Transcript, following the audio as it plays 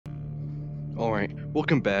Alright,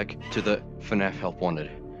 welcome back to the FNAF Help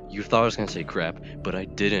Wanted. You thought I was gonna say crap, but I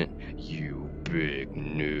didn't, you big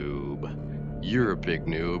noob. You're a big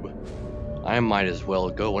noob. I might as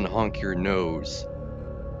well go and honk your nose.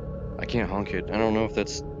 I can't honk it. I don't know if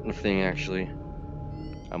that's a thing, actually.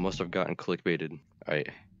 I must have gotten clickbaited. Alright,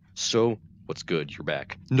 so, what's good? You're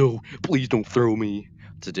back. No, please don't throw me!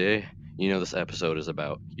 Today, you know this episode is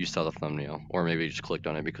about, you saw the thumbnail, or maybe you just clicked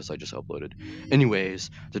on it because I just uploaded.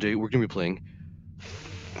 Anyways, today we're gonna be playing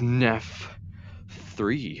FNAF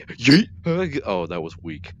 3. Yeet! Oh, that was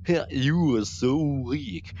weak. You were so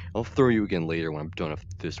weak. I'll throw you again later when I'm done with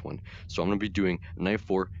this one. So I'm gonna be doing night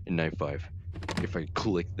 4 and night 5. If I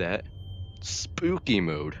click that, spooky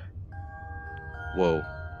mode. Whoa.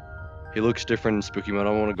 He looks different in spooky mode.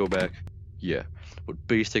 I want to go back. Yeah. But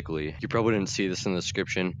basically, you probably didn't see this in the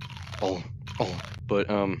description. But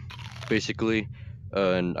basically,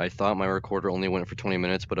 and I thought my recorder only went for 20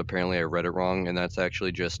 minutes, but apparently I read it wrong, and that's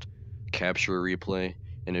actually just capture replay.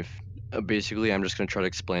 And if basically, I'm just gonna try to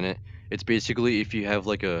explain it. It's basically if you have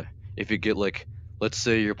like if you get like, let's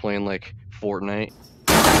say you're playing like Fortnite,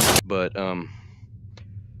 but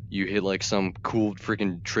you hit like some cool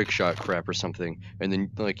freaking trick shot crap or something, and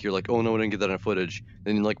then like you're like, oh no, I didn't get that on footage.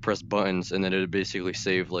 Then you like press buttons, and then it'd basically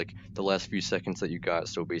save like the last few seconds that you got.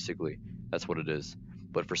 So basically, that's what it is.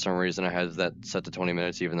 But for some reason, I had that set to 20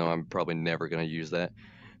 minutes, even though I'm probably never gonna use that.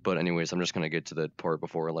 But anyways, I'm just gonna get to that part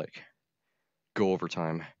before I like go over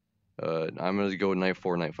time. I'm gonna go night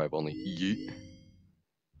 4, night 5 only. Yeet.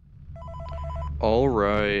 All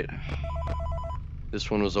right.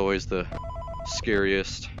 This one was always the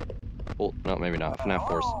scariest. Well, no, maybe not. FNAF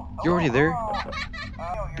Force. You're already there?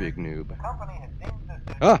 Big noob.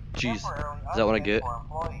 Ah, jeez. Is that what I get?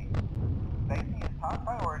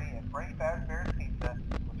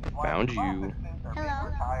 Found you.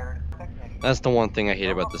 Hello. That's the one thing I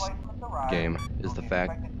hate about this game, is the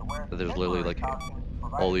fact that there's literally like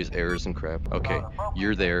all these errors and crap. Okay,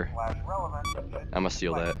 you're there. I'ma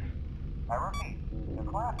steal that. I repeat, the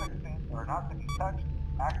classic suits are not to be touched,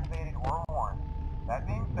 activated, or worn. That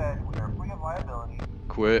being said, we are free of liability.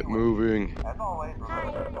 Quit moving. As always,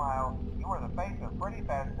 remember to smile. You are the face of Freddy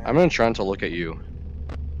Fazbear. I'm gonna try to look at you.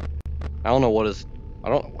 I don't know what is.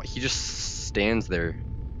 He just stands there.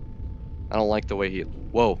 I don't like the way he.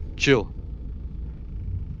 Whoa, chill.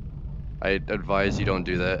 I advise you don't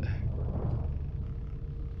do that.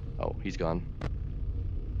 Oh, he's gone.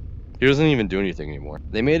 He doesn't even do anything anymore.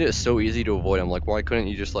 They made it so easy to avoid him. Like, why couldn't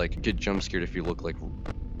you just like get jump scared if you look like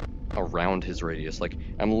around his radius? Like,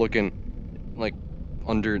 I'm looking like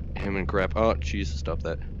under him and crap. Oh, jeez, stop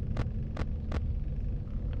that.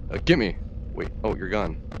 Get me. Wait. Oh, you're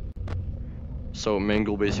gone. So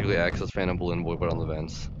Mangle basically acts as Phantom Balloon Boy, but on the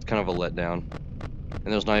vents. It's kind of a letdown. And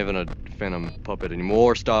there's not even a Phantom Puppet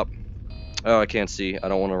anymore. Stop. Oh, I can't see. I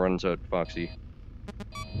don't want to run into Foxy.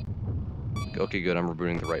 Okay, good. I'm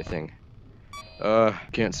rebooting the right thing.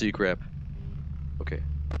 Can't see crap. Okay.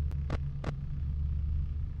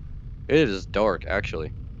 It is dark,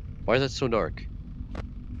 actually. Why is it so dark?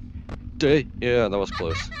 Yeah, that was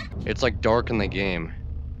close. It's like dark in the game.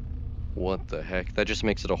 What the heck? That just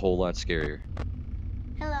makes it a whole lot scarier.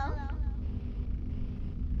 Hello.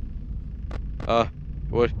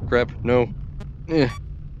 What? Crap? No. It's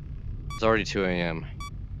already 2 a.m.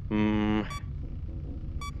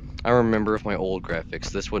 I remember with my old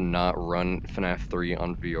graphics, this would not run FNAF 3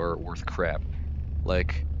 on VR worth crap.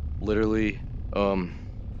 Like, literally,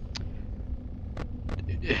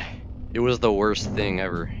 it was the worst thing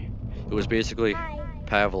ever. It was basically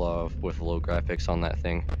Pavlov with low graphics on that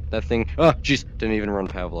thing. That thing, jeez, didn't even run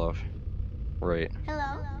Pavlov. Right.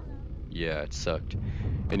 Hello. Yeah, it sucked.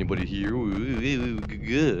 Anybody here?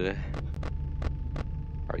 Good.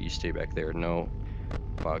 Alright, you stay back there. No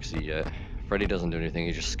Foxy yet. Freddy doesn't do anything,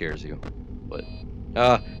 he just scares you. But,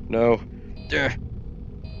 no.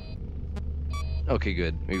 Okay,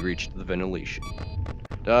 good. We reached the ventilation.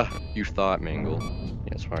 You thought, Mangle.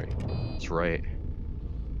 Yeah, sorry. That's right.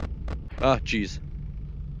 Jeez.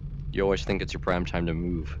 You always think it's your prime time to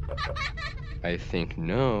move. I think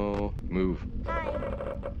no. Move.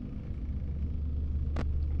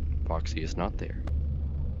 Foxy is not there.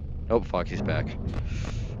 Oh, Foxy's back.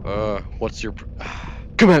 What's your...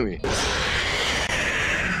 Come at me!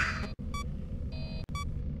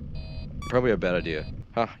 Probably a bad idea.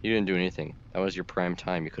 Huh, you didn't do anything. That was your prime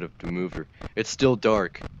time. You could have moved her. It's still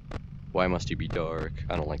dark. Why must you be dark?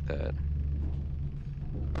 I don't like that.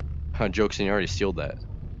 Huh, jokes, and you already sealed that.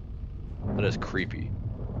 That is creepy.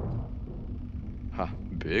 Huh,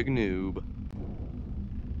 big noob.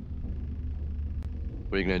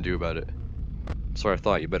 What are you gonna do about it? So I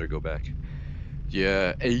thought you better go back.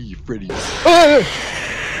 Yeah, hey, Freddy. Ah!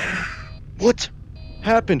 What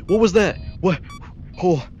happened? What was that? What?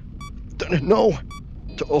 Oh, no.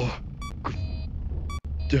 Oh.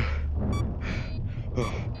 Oh,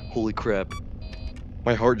 holy crap.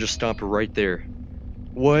 My heart just stopped right there.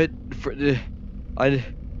 What? I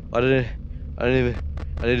didn't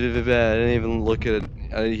even look at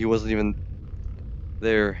it. He wasn't even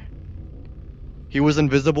there. He was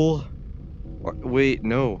invisible? Wait,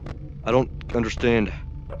 no. I don't understand.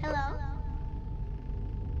 Hello?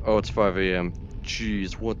 Oh, it's 5 a.m.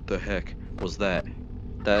 Jeez, what the heck was that?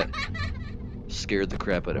 That scared the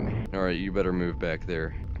crap out of me. Alright, you better move back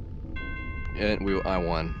there. And I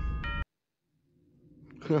won.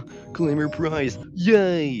 Claim your prize!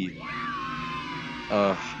 Yay!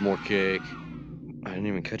 More cake. I didn't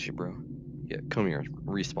even catch it, bro. Yeah, come here.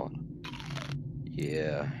 Respawn.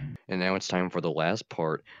 Yeah. And now it's time for the last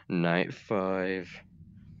part. Night 5.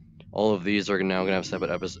 All of these are now gonna have separate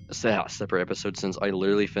episodes since I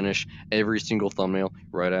literally finished every single thumbnail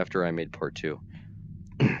right after I made part 2.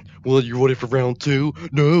 Well, you ready for round 2?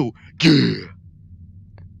 No! Yeah!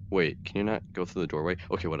 Wait, can you not go through the doorway?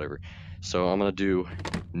 Okay, whatever. So I'm gonna do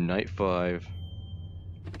night 5.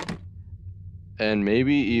 And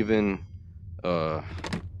maybe even, what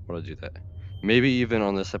did I do that? Maybe even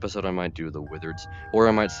on this episode I might do the Wizards. Or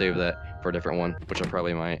I might save that for a different one, which I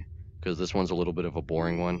probably might. Because this one's a little bit of a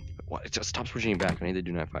boring one. What? It just stop switching back. I need to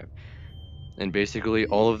do night 5. And basically,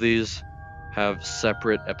 all of these have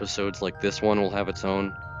separate episodes. Like this one will have its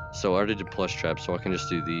own. So I already did Plush Trap, so I can just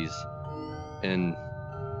do these. And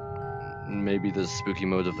maybe the spooky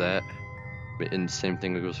mode of that. And same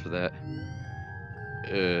thing that goes for that.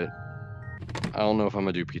 I don't know if I'm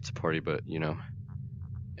gonna do Pizza Party, but you know.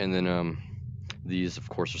 And then these of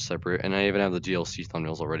course are separate, and I even have the DLC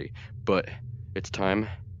thumbnails already. But it's time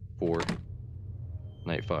for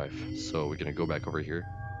night 5. So we're gonna go back over here.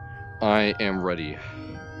 I am ready.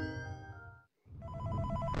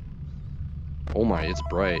 Oh my, it's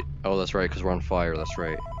bright. Oh, that's right, because we're on fire, that's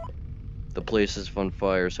right. The place is on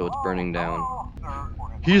fire, so it's burning down.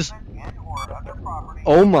 He's...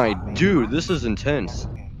 Oh my, dude, this is intense.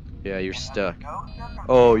 Yeah, you're stuck.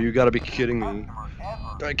 Oh, you gotta be kidding me.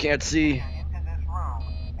 I can't see.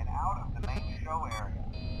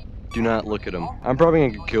 Do not look at him. I'm probably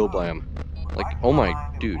gonna get killed by him. Like, oh my,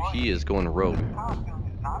 dude, he is going rogue.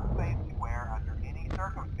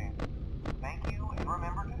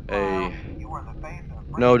 Hey.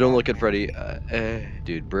 No, don't look at Freddy.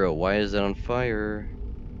 Dude, bro, why is it on fire?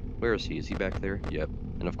 Where is he? Is he back there? Yep.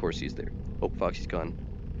 And of course he's there. Oh, Foxy's gone.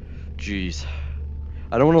 Jeez.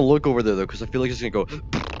 I don't want to look over there, though, because I feel like he's going to go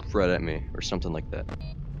right at me or something like that.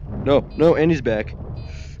 No, no, and he's back.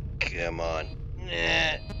 Come on.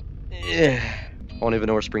 I don't even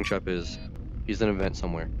know where Springtrap is. He's in an event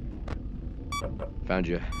somewhere. Found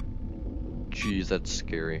you. Jeez, that's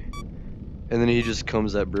scary. And then he just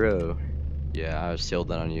comes at bro. Yeah, I sailed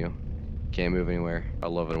that on you. Can't move anywhere. I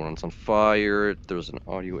love it when it's on fire. There's an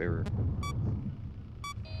audio error.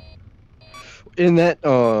 In that,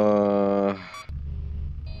 I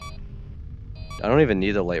don't even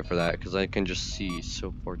need a light for that because I can just see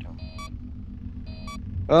so far down.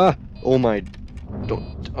 Ah! Oh my!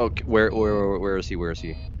 Don't. Okay, where is he? Where is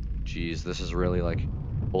he? Jeez, this is really like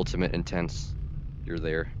ultimate intense. You're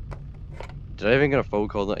there. Did I even get a phone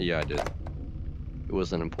call? Yeah, I did. It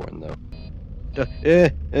wasn't important though.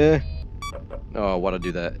 Oh, why'd I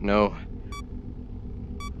do that? No.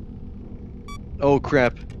 Oh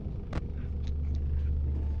crap.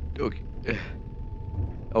 Okay.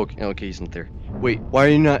 Okay, he's not there. Wait, why are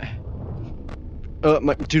you not?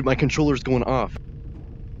 Dude, my controller's going off.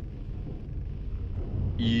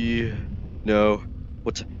 Yeah. No.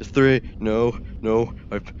 What's 3? No. No.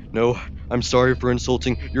 No. I'm sorry for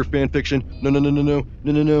insulting your fan fiction. No.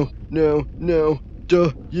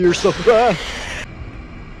 Duh. You're so. Ah!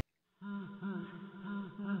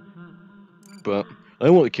 But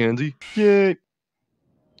I want candy. Yay!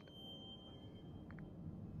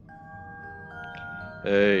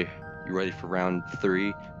 Hey, you ready for round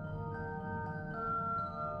 3?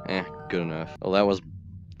 Good enough. Well, that was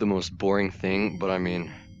the most boring thing, but I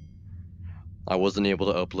mean, I wasn't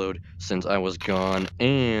able to upload since I was gone,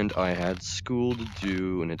 and I had school to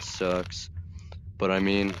do, and it sucks. But I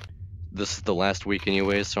mean, this is the last week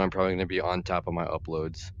anyways, so I'm probably gonna be on top of my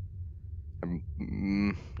uploads. I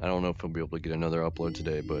don't know if I'll be able to get another upload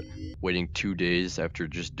today, but waiting 2 days after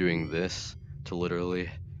just doing this to literally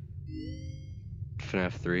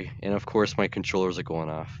FNAF 3, and of course my controllers are going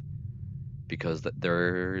off because the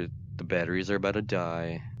batteries are about to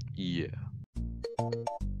die. Yeah.